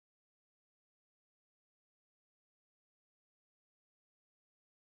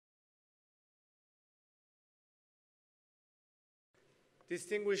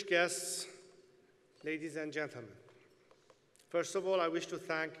Distinguished guests, ladies and gentlemen, first of all, I wish to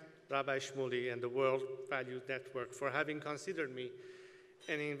thank Rabbi Shmuley and the World Values Network for having considered me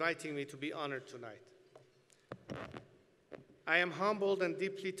and inviting me to be honored tonight. I am humbled and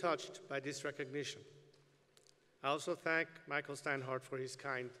deeply touched by this recognition. I also thank Michael Steinhardt for his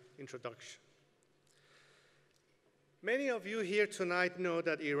kind introduction. Many of you here tonight know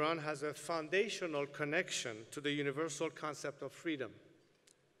that Iran has a foundational connection to the universal concept of freedom.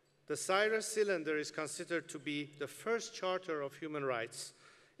 The Cyrus Cylinder is considered to be the first charter of human rights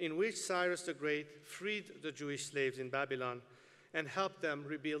in which Cyrus the Great freed the Jewish slaves in Babylon and helped them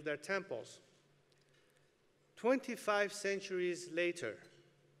rebuild their temples. 25 centuries later,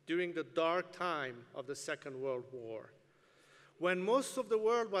 during the dark time of the Second World War, when most of the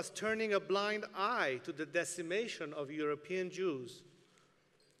world was turning a blind eye to the decimation of European Jews,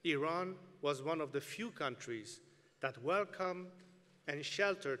 Iran was one of the few countries that welcomed and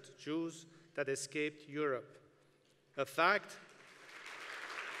sheltered Jews that escaped Europe, a fact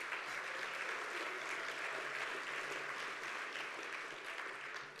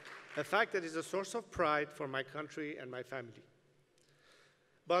that is a source of pride for my country and my family.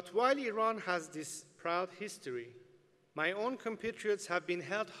 But while Iran has this proud history, my own compatriots have been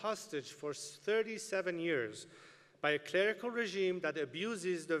held hostage for 37 years by a clerical regime that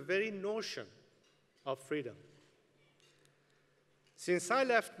abuses the very notion of freedom. Since I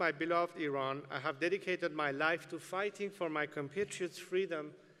left my beloved Iran, I have dedicated my life to fighting for my compatriots'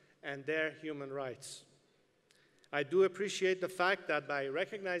 freedom and their human rights. I do appreciate the fact that by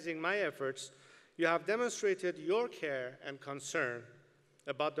recognizing my efforts, you have demonstrated your care and concern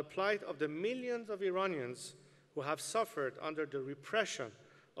about the plight of the millions of Iranians who have suffered under the repression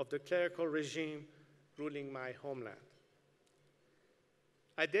of the clerical regime ruling my homeland.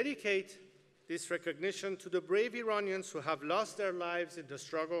 I dedicate this recognition to the brave Iranians who have lost their lives in the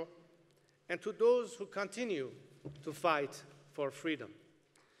struggle and to those who continue to fight for freedom.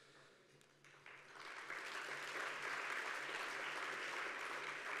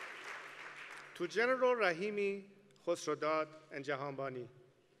 To General Rahimi, Khosrodad, and Jahanbani,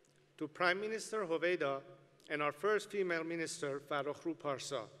 to Prime Minister Hoveyda and our first female minister, Farrokhru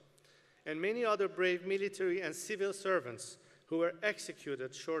Parsa, and many other brave military and civil servants who were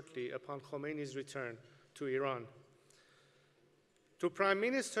executed shortly upon Khomeini's return to Iran. To Prime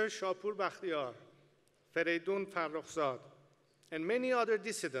Minister Shapur Bakhtiar, Fereydun Farrokhzad, and many other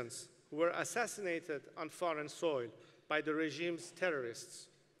dissidents who were assassinated on foreign soil by the regime's terrorists.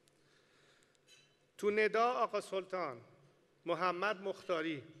 To Neda Agha Sultan, Mohammad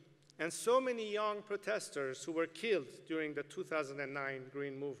Mukhtari, and so many young protesters who were killed during the 2009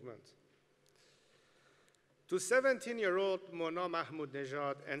 Green Movement. To 17-year-old Mona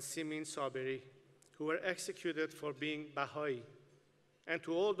Mahmoudnejad and Simin Saberi, who were executed for being Baha'i, and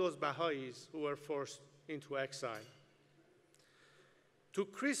to all those Baha'is who were forced into exile. To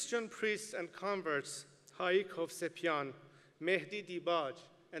Christian priests and converts, Haik Hovsepian, Mehdi Dibaj,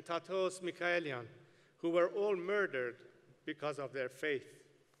 and Tatos Mikaelian, who were all murdered because of their faith.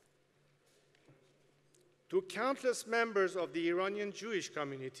 To countless members of the Iranian Jewish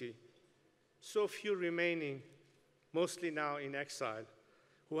community, so few remaining, mostly now in exile,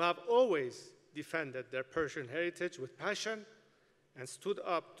 who have always defended their Persian heritage with passion and stood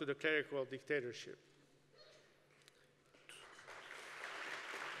up to the clerical dictatorship.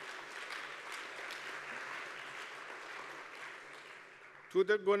 To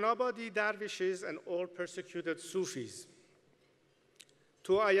the Gonabadi dervishes and all persecuted Sufis.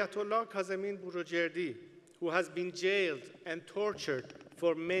 To Ayatollah Kazemin Burujerdi, who has been jailed and tortured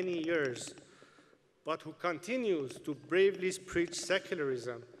for many years, but who continues to bravely preach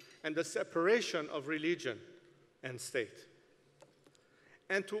secularism and the separation of religion and state.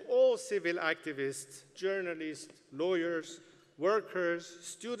 And to all civil activists, journalists, lawyers, workers,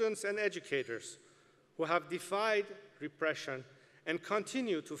 students, and educators who have defied repression and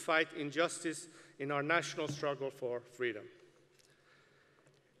continue to fight injustice in our national struggle for freedom.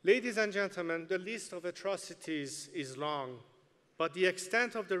 Ladies and gentlemen, the list of atrocities is long, but the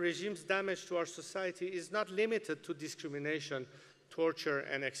extent of the regime's damage to our society is not limited to discrimination, torture,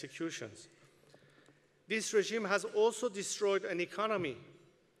 and executions. This regime has also destroyed an economy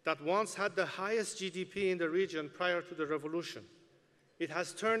that once had the highest GDP in the region prior to the revolution. It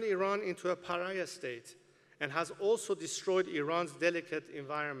has turned Iran into a pariah state and has also destroyed Iran's delicate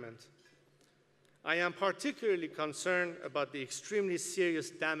environment. I am particularly concerned about the extremely serious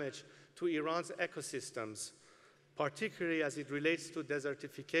damage to Iran's ecosystems, particularly as it relates to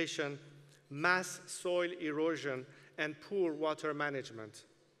desertification, mass soil erosion, and poor water management.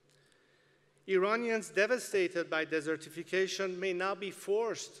 Iranians devastated by desertification may now be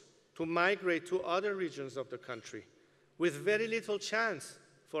forced to migrate to other regions of the country with very little chance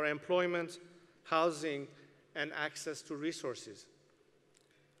for employment, housing, and access to resources.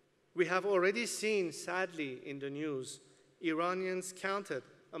 We have already seen, sadly, in the news, Iranians counted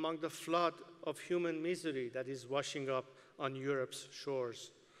among the flood of human misery that is washing up on Europe's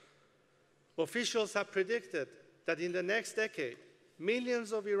shores. Officials have predicted that in the next decade,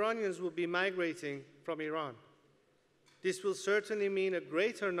 millions of Iranians will be migrating from Iran. This will certainly mean a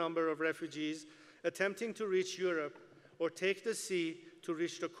greater number of refugees attempting to reach Europe or take the sea to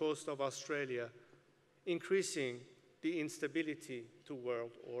reach the coast of Australia, increasing the instability to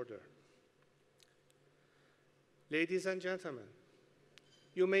world order. Ladies and gentlemen,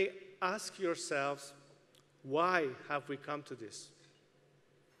 you may ask yourselves, why have we come to this?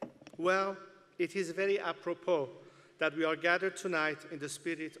 Well, it is very apropos that we are gathered tonight in the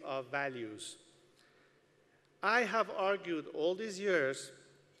spirit of values. I have argued all these years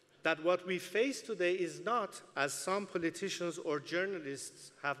that what we face today is not, as some politicians or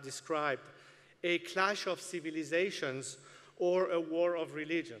journalists have described, a clash of civilizations or a war of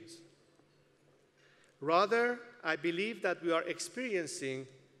religions. Rather, I believe that we are experiencing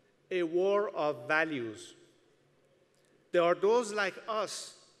a war of values. There are those like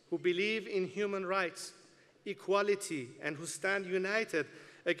us who believe in human rights, equality, and who stand united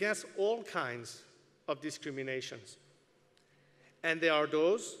against all kinds of discriminations. And there are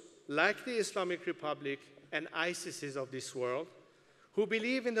those, like the Islamic Republic and ISIS of this world, who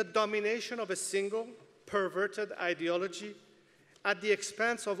believe in the domination of a single, perverted ideology at the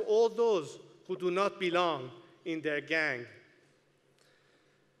expense of all those who do not belong in their gang.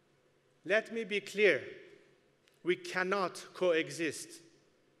 Let me be clear, we cannot coexist,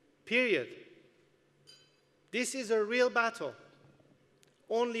 period. This is a real battle.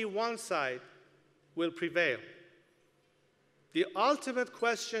 Only one side will prevail. The ultimate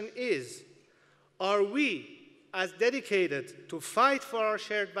question is, are we as dedicated to fight for our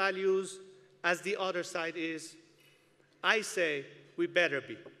shared values as the other side is? I say we better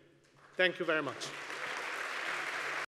be. Thank you very much.